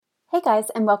guys,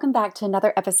 and welcome back to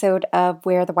another episode of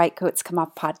Where the White Coats Come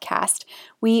Off podcast.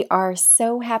 We are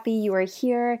so happy you are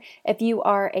here. If you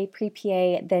are a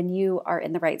pre-PA, then you are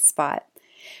in the right spot.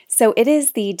 So it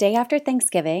is the day after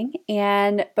Thanksgiving,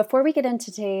 and before we get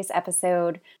into today's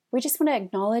episode, we just want to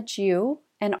acknowledge you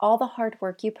and all the hard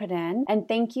work you put in, and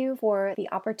thank you for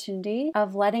the opportunity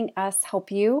of letting us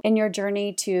help you in your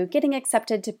journey to getting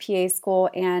accepted to PA school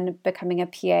and becoming a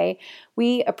PA.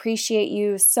 We appreciate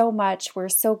you so much. We're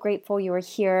so grateful you are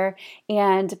here,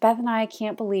 and Beth and I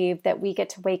can't believe that we get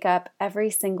to wake up every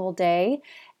single day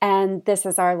and this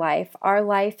is our life. Our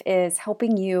life is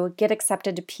helping you get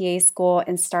accepted to PA school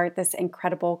and start this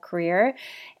incredible career.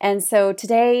 And so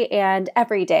today and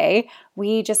every day,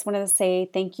 we just wanted to say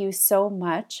thank you so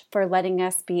much for letting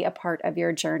us be a part of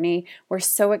your journey. We're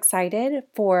so excited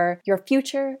for your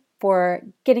future, for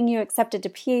getting you accepted to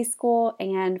PA school,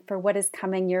 and for what is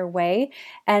coming your way.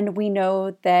 And we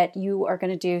know that you are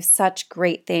going to do such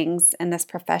great things in this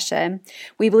profession.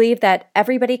 We believe that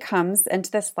everybody comes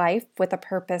into this life with a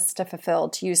purpose to fulfill,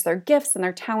 to use their gifts and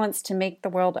their talents to make the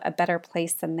world a better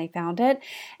place than they found it.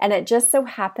 And it just so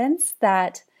happens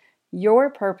that your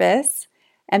purpose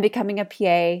and becoming a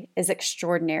PA is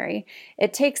extraordinary.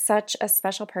 It takes such a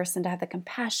special person to have the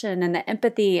compassion and the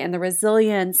empathy and the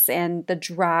resilience and the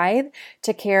drive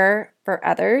to care for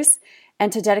others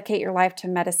and to dedicate your life to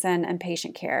medicine and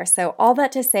patient care. So all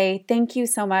that to say, thank you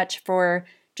so much for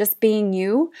just being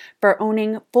you, for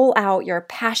owning full out your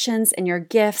passions and your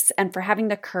gifts, and for having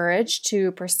the courage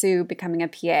to pursue becoming a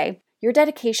PA. Your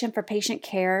dedication for patient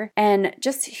care and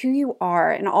just who you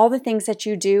are and all the things that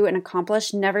you do and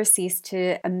accomplish never cease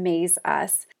to amaze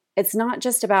us. It's not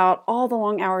just about all the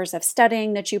long hours of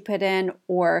studying that you put in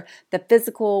or the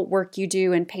physical work you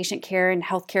do in patient care and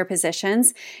healthcare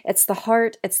positions. It's the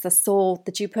heart, it's the soul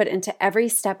that you put into every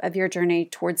step of your journey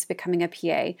towards becoming a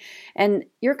PA. And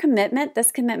your commitment,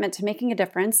 this commitment to making a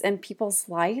difference in people's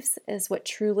lives, is what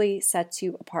truly sets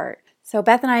you apart. So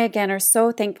Beth and I, again, are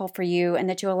so thankful for you and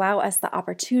that you allow us the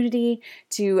opportunity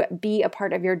to be a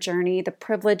part of your journey, the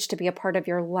privilege to be a part of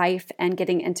your life and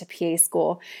getting into PA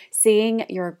school. Seeing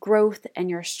your growth and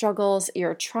your struggles,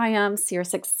 your triumphs, your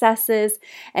successes,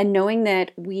 and knowing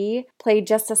that we played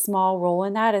just a small role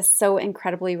in that is so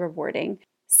incredibly rewarding.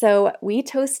 So we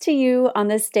toast to you on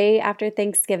this day after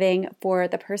Thanksgiving for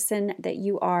the person that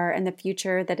you are and the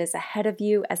future that is ahead of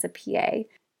you as a PA.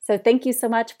 So thank you so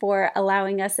much for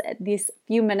allowing us these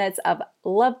few minutes of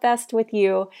Love Fest with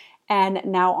you. And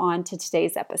now on to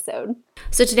today's episode.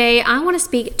 So today I want to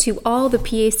speak to all the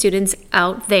PA students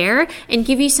out there and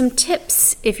give you some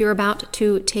tips if you're about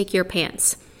to take your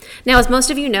PANCE. Now, as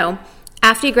most of you know,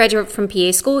 after you graduate from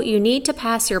PA school, you need to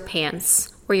pass your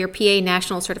PANCE, or your PA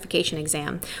National Certification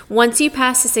Exam. Once you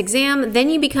pass this exam, then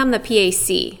you become the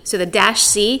PAC. So the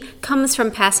 -C comes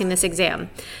from passing this exam.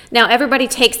 Now, everybody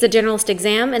takes the generalist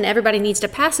exam, and everybody needs to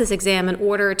pass this exam in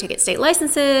order to get state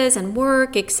licenses and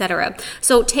work, etc.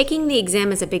 So taking the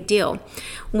exam is a big deal.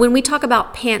 When we talk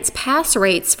about PANCE pass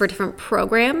rates for different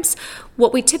programs,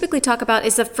 what we typically talk about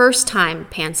is the first-time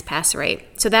PANCE pass rate.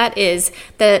 So that is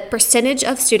the percentage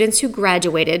of students who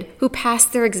graduated who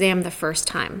passed their exam the first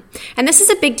time. And this is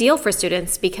a big deal for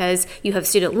students because you have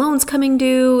student loans coming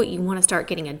due, you want to start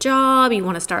getting a job, you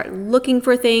want to start looking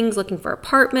for things, looking for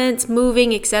apartments,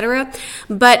 moving, etc.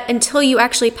 But until you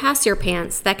actually pass your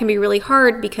PANCE, that can be really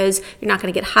hard because you're not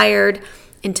going to get hired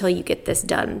until you get this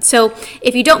done. So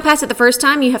if you don't pass it the first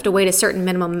time, you have to wait a certain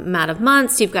minimum amount of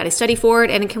months. You've got to study for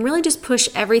it, and it can really just push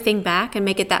everything back and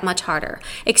make it that much harder,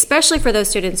 especially for those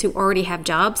students who already have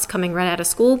jobs coming right out of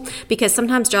school, because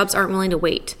sometimes jobs aren't willing to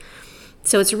wait.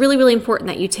 So it's really, really important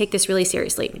that you take this really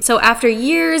seriously. So after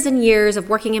years and years of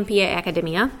working in PA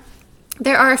academia,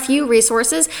 there are a few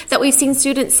resources that we've seen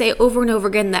students say over and over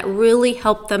again that really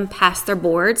help them pass their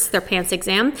boards, their PANCE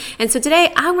exam. And so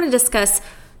today I want to discuss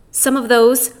some of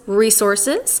those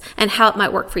resources and how it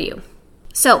might work for you.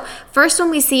 So first one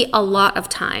we see a lot of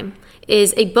time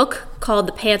is a book called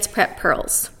the PANCE Prep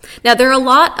Pearls. Now there are a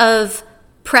lot of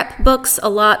prep books, a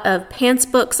lot of PANCE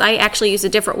books. I actually used a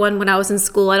different one when I was in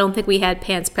school. I don't think we had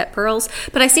PANCE Prep Pearls,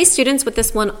 but I see students with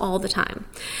this one all the time.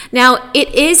 Now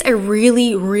it is a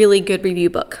really, really good review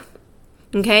book.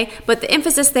 Okay, but the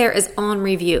emphasis there is on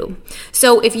review.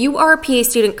 So if you are a PA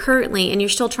student currently and you're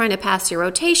still trying to pass your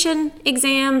rotation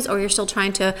exams or you're still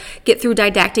trying to get through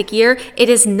didactic year, it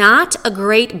is not a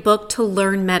great book to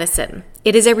learn medicine.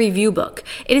 It is a review book.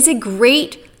 It is a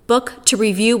great book to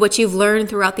review what you've learned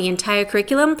throughout the entire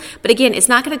curriculum, but again, it's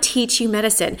not going to teach you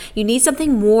medicine. You need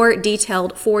something more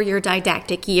detailed for your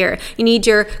didactic year. You need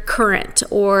your current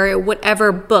or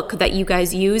whatever book that you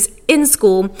guys use in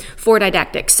school for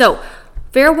didactic. So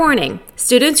Fair warning,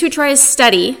 students who try to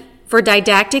study for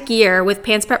didactic year with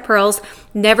PANCE Prep Pearls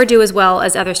never do as well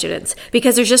as other students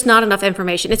because there's just not enough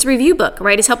information. It's a review book,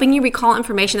 right? It's helping you recall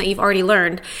information that you've already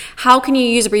learned. How can you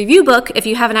use a review book if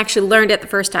you haven't actually learned it the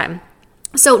first time?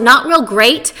 So not real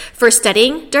great for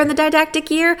studying during the didactic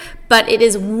year, but it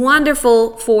is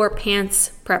wonderful for PANCE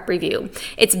Prep Review.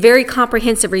 It's very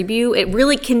comprehensive review. It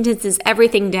really condenses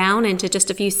everything down into just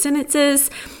a few sentences.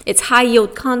 It's high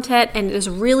yield content, and it is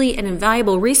really an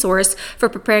invaluable resource for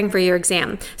preparing for your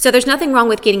exam. So there's nothing wrong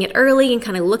with getting it early and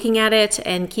kind of looking at it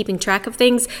and keeping track of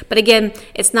things. But again,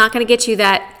 it's not going to get you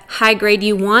that high grade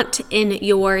you want in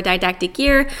your didactic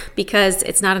year because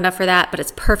it's not enough for that, but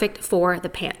it's perfect for the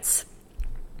PANCE.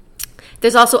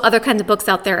 There's also other kinds of books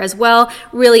out there as well.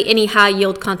 Really, any high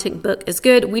yield content book is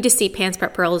good. We just see PANCE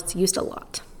Prep Pearls used a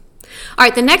lot. All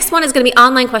right, the next one is going to be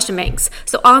online question banks.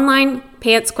 So online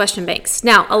PANCE question banks.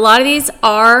 Now, a lot of these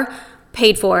are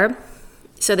paid for.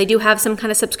 So they do have some kind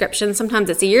of subscription. Sometimes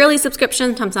it's a yearly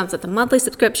subscription, sometimes it's a monthly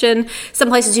subscription. Some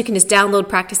places you can just download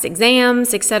practice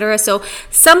exams, etc. So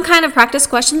some kind of practice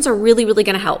questions are really, really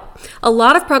going to help. A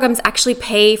lot of programs actually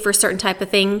pay for certain type of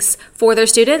things for their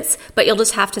students, but you'll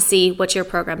just have to see what your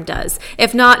program does.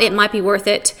 If not, it might be worth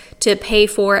it to pay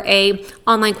for a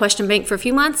online question bank for a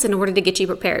few months in order to get you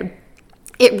prepared.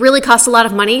 It really costs a lot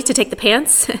of money to take the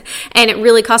PANCE, and it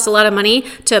really costs a lot of money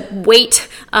to wait,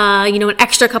 an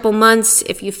extra couple months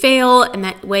if you fail, and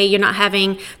that way you're not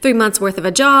having 3 months worth of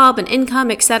a job and income,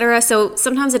 etc. So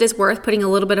sometimes it is worth putting a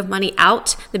little bit of money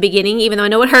out the beginning, even though I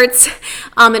know it hurts,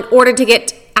 in order to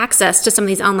get access to some of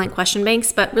these online question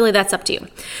banks, but really that's up to you.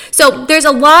 So there's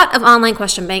a lot of online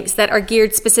question banks that are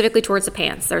geared specifically towards the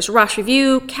PANCE. There's Rosh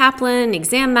Review, Kaplan,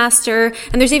 Exam Master,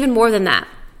 and there's even more than that.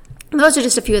 Those are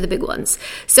just a few of the big ones.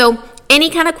 So any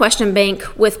kind of question bank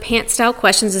with PANCE style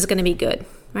questions is going to be good,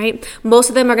 right? Most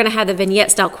of them are going to have the vignette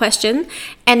style question.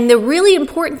 And the really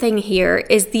important thing here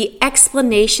is the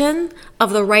explanation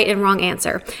of the right and wrong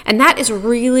answer. And that is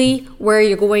really where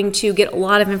you're going to get a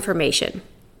lot of information.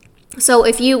 So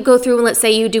if you go through and let's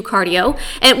say you do cardio,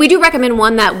 and we do recommend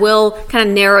one that will kind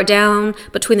of narrow down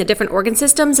between the different organ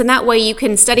systems, and that way you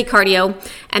can study cardio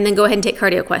and then go ahead and take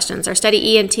cardio questions, or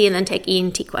study ENT and then take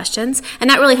ENT questions, and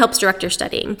that really helps direct your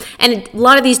studying. And a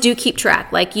lot of these do keep track,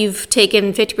 like you've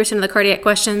taken 50% of the cardiac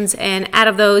questions, and out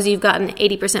of those you've gotten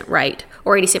 80% right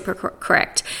or 80%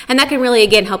 correct, and that can really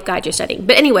again help guide your studying.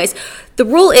 But anyways, the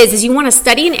rule is you want to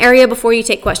study an area before you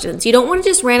take questions. You don't want to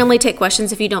just randomly take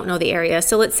questions if you don't know the area.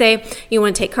 So let's say you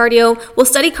want to take cardio. We'll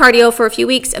study cardio for a few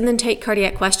weeks and then take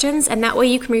cardiac questions, and that way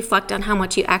you can reflect on how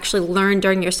much you actually learned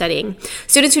during your studying.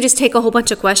 Students who just take a whole bunch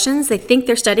of questions, they think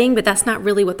they're studying, but that's not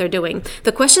really what they're doing.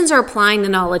 The questions are applying the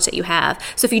knowledge that you have.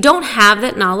 So if you don't have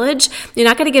that knowledge, you're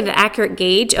not going to get an accurate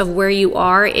gauge of where you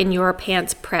are in your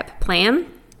PANCE prep plan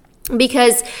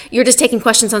because you're just taking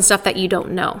questions on stuff that you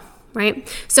don't know. Right?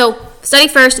 So study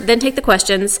first, then take the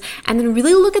questions, and then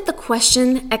really look at the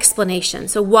question explanation.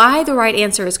 So why the right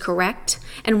answer is correct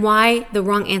and why the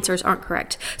wrong answers aren't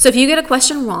correct. So if you get a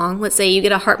question wrong, let's say you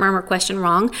get a heart murmur question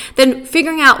wrong, then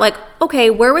figuring out like, okay,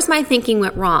 where was my thinking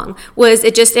went wrong? Was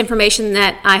it just information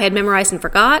that I had memorized and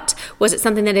forgot? Was it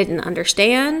something that I didn't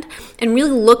understand? And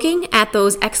really looking at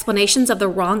those explanations of the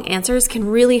wrong answers can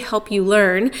really help you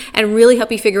learn and really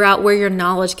help you figure out where your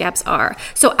knowledge gaps are.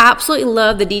 So absolutely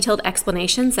love the detailed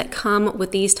explanations that come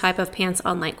with these type of PANCE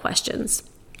online questions.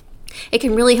 It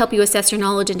can really help you assess your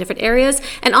knowledge in different areas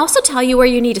and also tell you where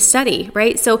you need to study,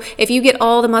 right? So if you get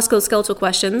all the musculoskeletal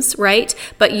questions right,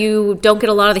 but you don't get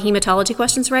a lot of the hematology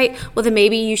questions right, well then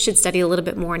maybe you should study a little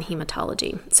bit more in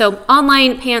hematology. So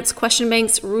online PANCE question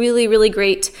banks, really, really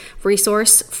great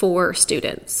resource for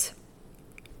students.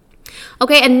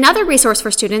 Okay, another resource for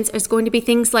students is going to be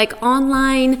things like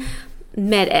online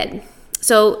med ed.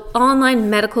 So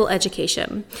online medical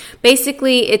education.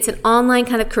 Basically, it's an online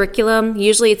kind of curriculum.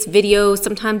 Usually it's videos,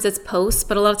 sometimes it's posts,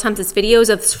 but a lot of times it's videos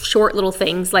of short little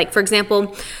things. Like, for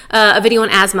example, a video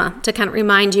on asthma to kind of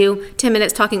remind you, 10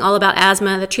 minutes talking all about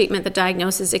asthma, the treatment, the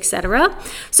diagnosis, etc.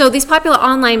 So these popular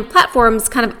online platforms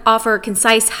kind of offer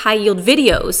concise, high-yield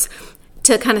videos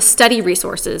to kind of study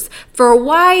resources for a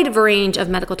wide range of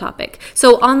medical topic.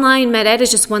 So online med ed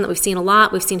is just one that we've seen a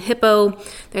lot. We've seen Hippo.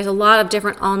 There's a lot of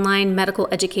different online medical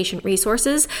education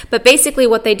resources. But basically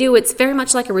what they do, it's very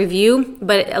much like a review,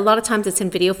 but a lot of times it's in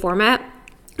video format.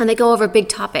 And they go over big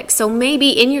topics. So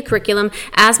maybe in your curriculum,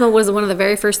 asthma was one of the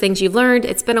very first things you've learned.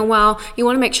 It's been a while. You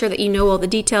want to make sure that you know all the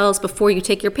details before you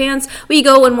take your PANCE. Well, you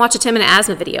go and watch a 10-minute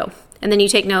asthma video. And then you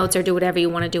take notes or do whatever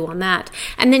you want to do on that.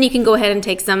 And then you can go ahead and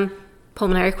take some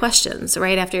pulmonary questions,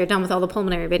 right? After you're done with all the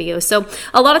pulmonary videos. So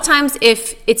a lot of times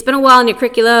if it's been a while in your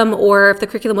curriculum, or if the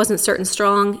curriculum wasn't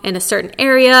strong in a certain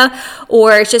area,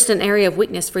 or it's just an area of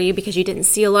weakness for you because you didn't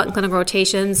see a lot in clinical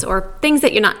rotations, or things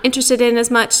that you're not interested in as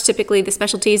much, typically the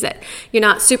specialties that you're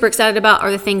not super excited about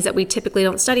are the things that we typically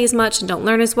don't study as much and don't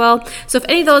learn as well. So if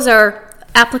any of those are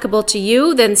applicable to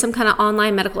you, then some kind of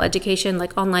online medical education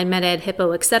like online med ed,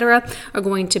 HIPPO, etc. are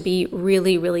going to be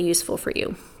really, really useful for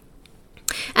you.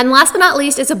 And last but not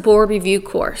least is a board review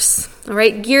course, all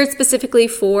right, geared specifically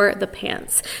for the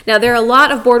PANCE. Now, there are a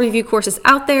lot of board review courses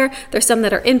out there. There's some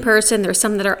that are in person, there's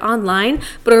some that are online,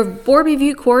 but a board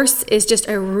review course is just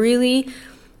a really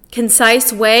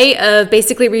concise way of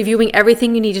basically reviewing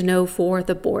everything you need to know for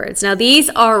the boards. Now, these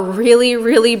are really,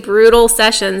 really brutal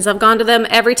sessions. I've gone to them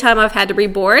every time I've had to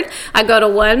reboard. I go to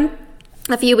one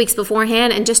a few weeks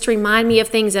beforehand, and just to remind me of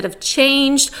things that have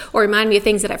changed or remind me of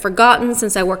things that I've forgotten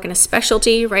since I work in a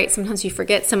specialty, right? Sometimes you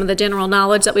forget some of the general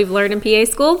knowledge that we've learned in PA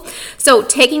school. So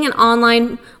taking an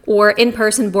online or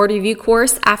in-person board review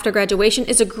course after graduation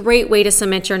is a great way to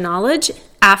cement your knowledge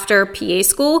after PA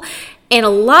school. And a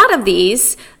lot of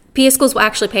these PA schools will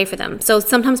actually pay for them. So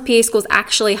sometimes PA schools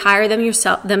actually hire them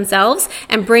themselves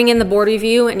and bring in the board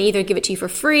review and either give it to you for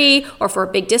free or for a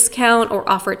big discount or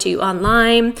offer it to you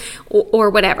online or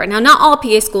whatever. Now, not all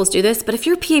PA schools do this, but if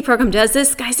your PA program does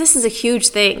this, guys, this is a huge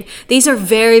thing. These are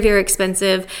very, very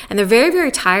expensive and they're very,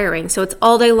 very tiring. So it's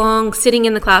all day long sitting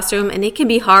in the classroom and it can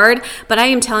be hard, but I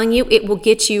am telling you, it will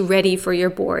get you ready for your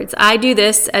boards. I do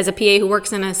this as a PA who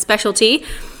works in a specialty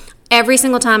every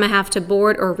single time I have to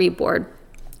board or reboard.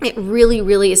 It really,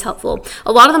 really is helpful.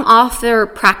 A lot of them offer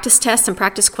practice tests and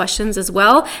practice questions as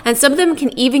well. And some of them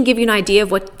can even give you an idea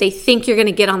of what they think you're going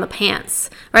to get on the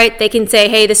PANCE, right? They can say,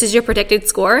 hey, this is your predicted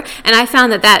score. And I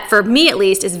found that for me at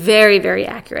least, is very, very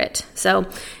accurate. So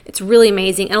it's really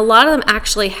amazing. And a lot of them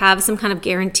actually have some kind of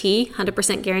guarantee,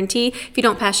 100% guarantee. If you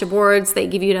don't pass your boards, they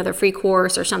give you another free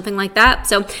course or something like that.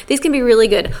 So these can be really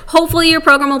good. Hopefully your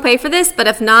program will pay for this, but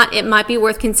if not, it might be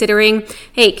worth considering,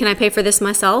 hey, can I pay for this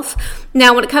myself?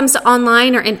 Now, when it comes to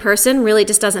online or in person, really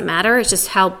just doesn't matter. It's just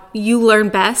how you learn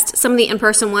best. Some of the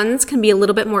in-person ones can be a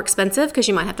little bit more expensive because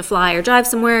you might have to fly or drive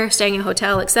somewhere, staying in a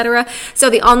hotel, etc. So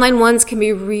the online ones can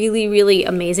be really, really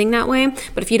amazing that way.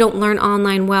 But if you don't learn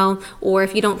online well, or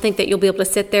if you don't think that you'll be able to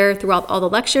sit there throughout all the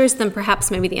lectures, then perhaps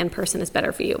maybe the in-person is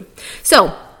better for you.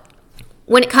 So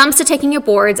when it comes to taking your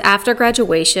boards after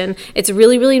graduation, it's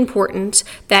really, really important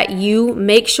that you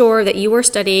make sure that you are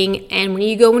studying, and when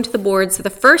you go into the boards for the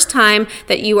first time,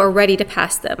 that you are ready to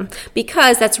pass them,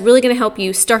 because that's really going to help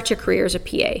you start your career as a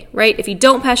PA, right? If you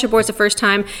don't pass your boards the first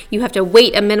time, you have to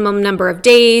wait a minimum number of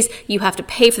days. You have to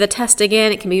pay for the test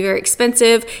again. It can be very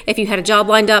expensive. If you had a job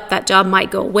lined up, that job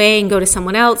might go away and go to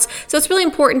someone else. So it's really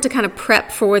important to kind of prep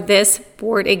for this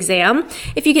board exam.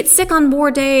 If you get sick on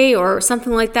board day or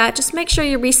something like that, just make sure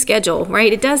you reschedule,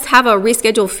 right? It does have a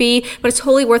reschedule fee, but it's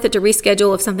totally worth it to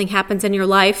reschedule if something happens in your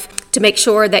life to make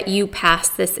sure that you pass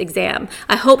this exam.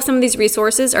 I hope some of these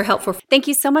resources are helpful. Thank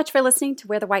you so much for listening to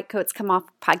Where the White Coats Come Off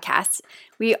podcast.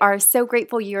 We are so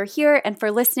grateful you're here and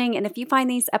for listening. And if you find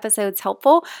these episodes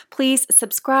helpful, please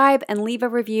subscribe and leave a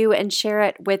review and share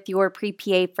it with your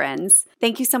pre-PA friends.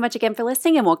 Thank you so much again for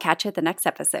listening, and we'll catch you at the next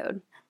episode.